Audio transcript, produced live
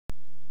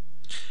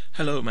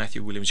Hello,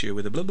 Matthew Williams here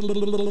with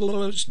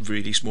a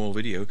really small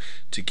video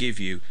to give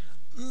you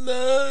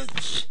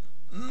math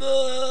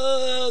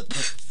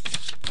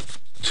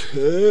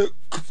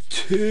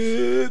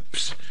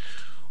tips,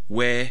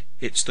 where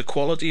it's the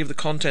quality of the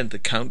content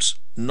that counts,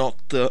 not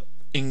the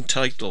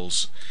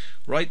titles.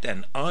 Right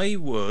then, I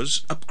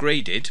was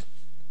upgraded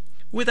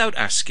without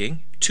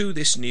asking to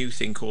this new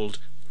thing called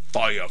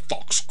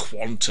Firefox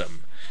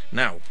Quantum.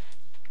 Now,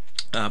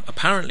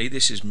 apparently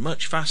this is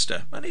much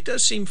faster, and it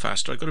does seem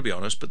faster, I've got to be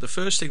honest, but the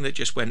first thing that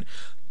just went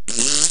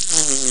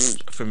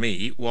for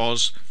me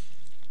was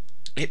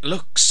it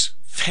looks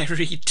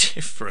very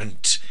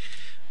different,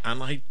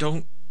 and I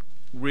don't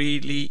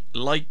really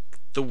like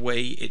the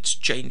way it's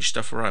changed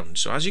stuff around.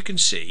 So as you can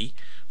see,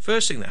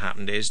 first thing that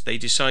happened is they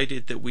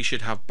decided that we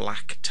should have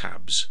black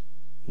tabs.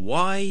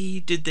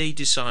 Why did they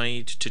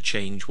decide to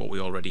change what we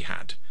already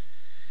had?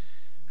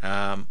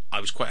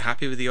 I was quite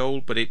happy with the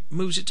old, but it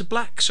moves it to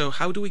black. So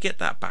how do we get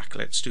that back?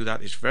 Let's do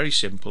that. It's very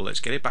simple. Let's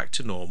get it back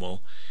to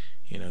normal.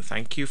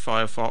 Thank you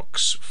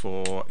Firefox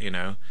for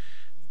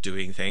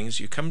doing things.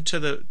 You come to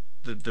the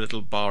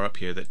little bar up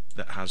here that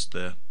has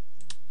the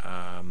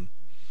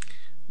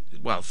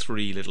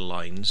three little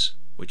lines,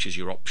 which is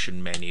your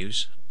option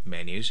menus,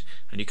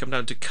 and you come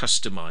down to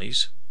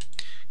customize.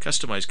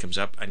 Customize comes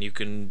up, and you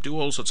can do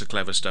all sorts of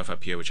clever stuff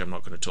up here, which I'm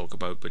not going to talk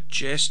about, but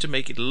just to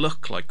make it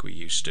look like we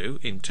used to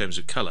in terms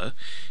of color,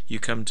 you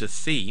come to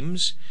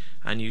themes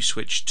and you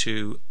switch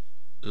to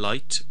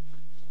light,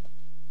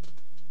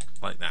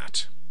 like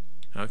that.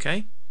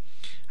 Okay,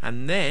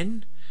 and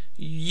then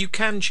you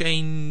can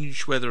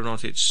change whether or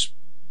not it's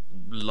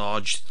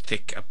large,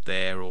 thick up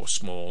there, or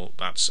small.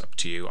 That's up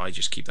to you. I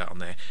just keep that on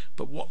there.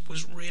 But what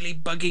was really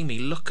bugging me,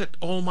 look at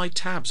all my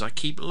tabs. I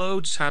keep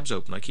loads of tabs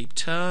open. I keep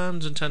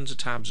tons and tons of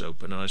tabs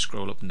open, and I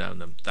scroll up and down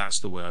them. That's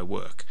the way I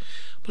work.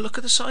 But look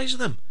at the size of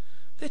them.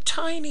 They're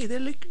tiny. They're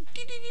like,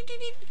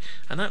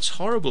 and that's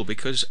horrible,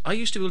 because I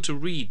used to be able to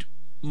read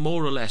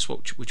more or less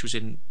what was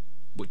in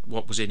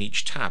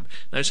each tab.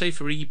 Now, say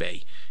for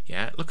eBay,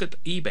 look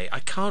at eBay. I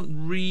can't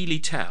really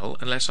tell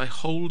unless I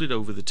hold it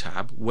over the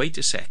tab, wait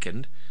a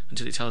second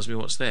until it tells me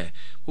what's there.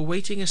 Well,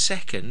 waiting a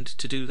second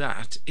to do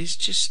that is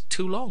just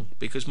too long,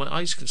 because my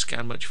eyes can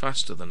scan much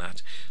faster than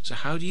that. So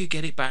how do you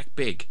get it back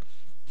big?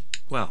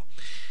 Well,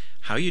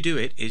 how you do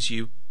it is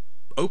you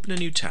open a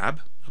new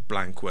tab, a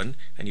blank one,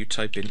 and you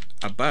type in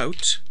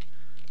about,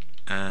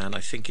 and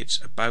I think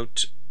it's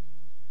about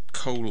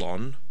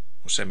colon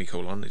or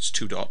semicolon, it's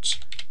 2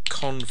 dots,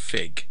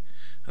 config,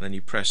 and then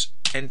you press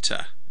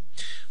enter.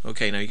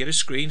 Okay, now you get a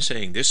screen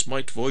saying this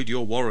might void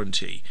your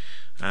warranty,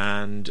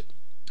 and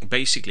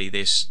basically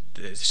they're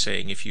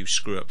saying if you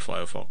screw up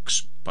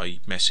Firefox by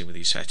messing with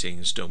these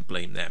settings, don't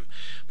blame them.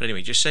 But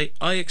anyway, just say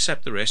I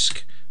accept the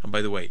risk, and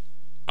by the way,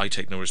 I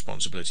take no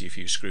responsibility for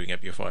you screwing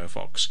up your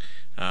Firefox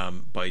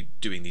by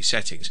doing these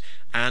settings.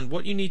 And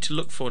what you need to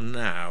look for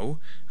now,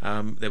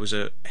 there was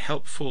a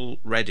helpful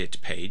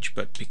Reddit page,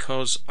 but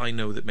because I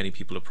know that many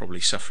people are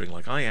probably suffering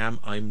like I am,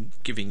 I'm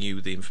giving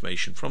you the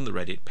information from the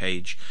Reddit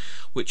page,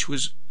 which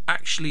was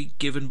actually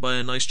given by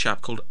a nice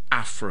chap called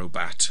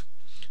Afrobat.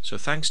 So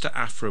thanks to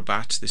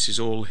Afrobat, this is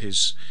all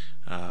his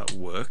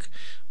work.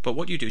 But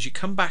what you do is you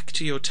come back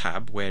to your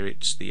tab where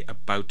it's the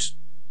about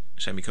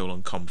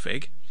semicolon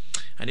config,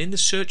 and in the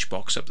search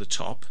box up the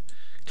top,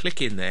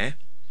 click in there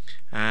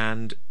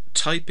and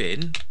type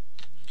in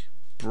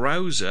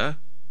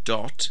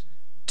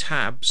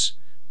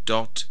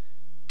browser.tabs.tabminwidth,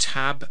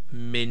 tab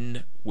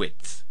min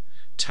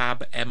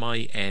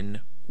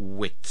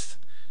width,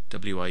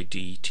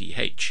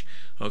 width.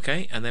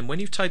 Okay, and then when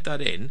you've typed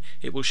that in,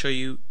 it will show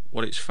you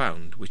what it's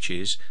found, which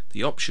is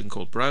the option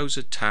called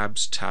browser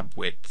tabs tab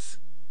width.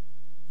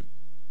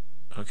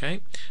 Okay,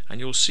 and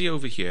you'll see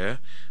over here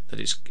that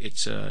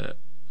it's a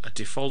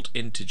default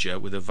integer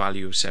with a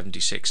value of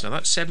 76. Now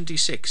that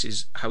 76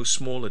 is how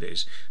small it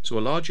is, so a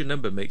larger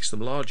number makes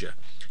them larger.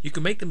 You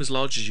can make them as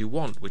large as you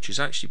want, which is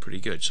actually pretty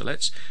good. So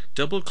let's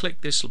double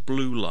click this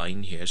blue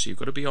line here, so you've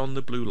got to be on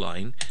the blue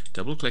line,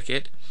 double click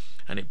it,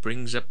 and it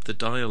brings up the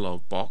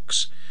dialog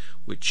box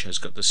which has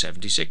got the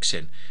 76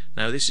 in.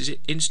 Now this is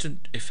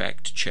instant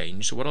effect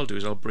change, so what I'll do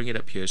is I'll bring it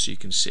up here so you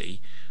can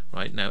see.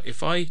 Right, now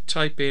if I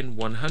type in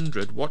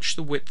 100, watch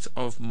the width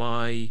of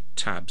my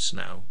tabs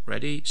now.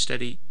 Ready,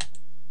 steady,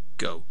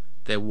 go.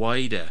 They're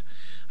wider,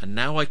 and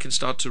now I can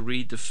start to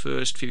read the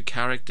first few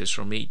characters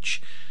from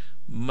each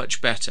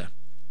much better,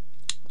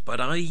 but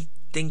I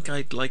think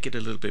I'd like it a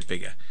little bit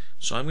bigger,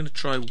 so I'm going to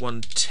try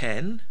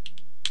 110.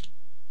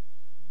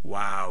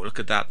 Wow, look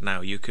at that.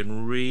 Now you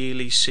can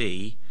really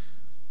see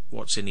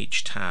what's in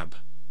each tab.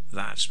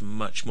 That's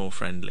much more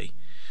friendly.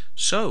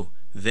 So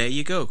there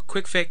you go,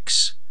 quick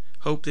fix.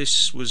 Hope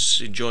this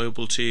was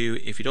enjoyable to you.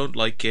 If you don't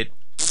like it,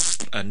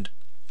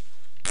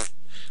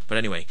 but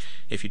anyway,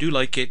 if you do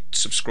like it,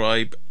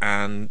 subscribe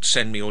and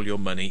send me all your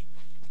money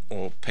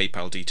or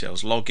PayPal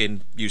details.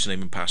 Login,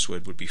 username and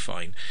password would be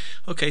fine.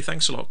 Okay,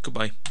 thanks a lot.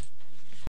 Goodbye.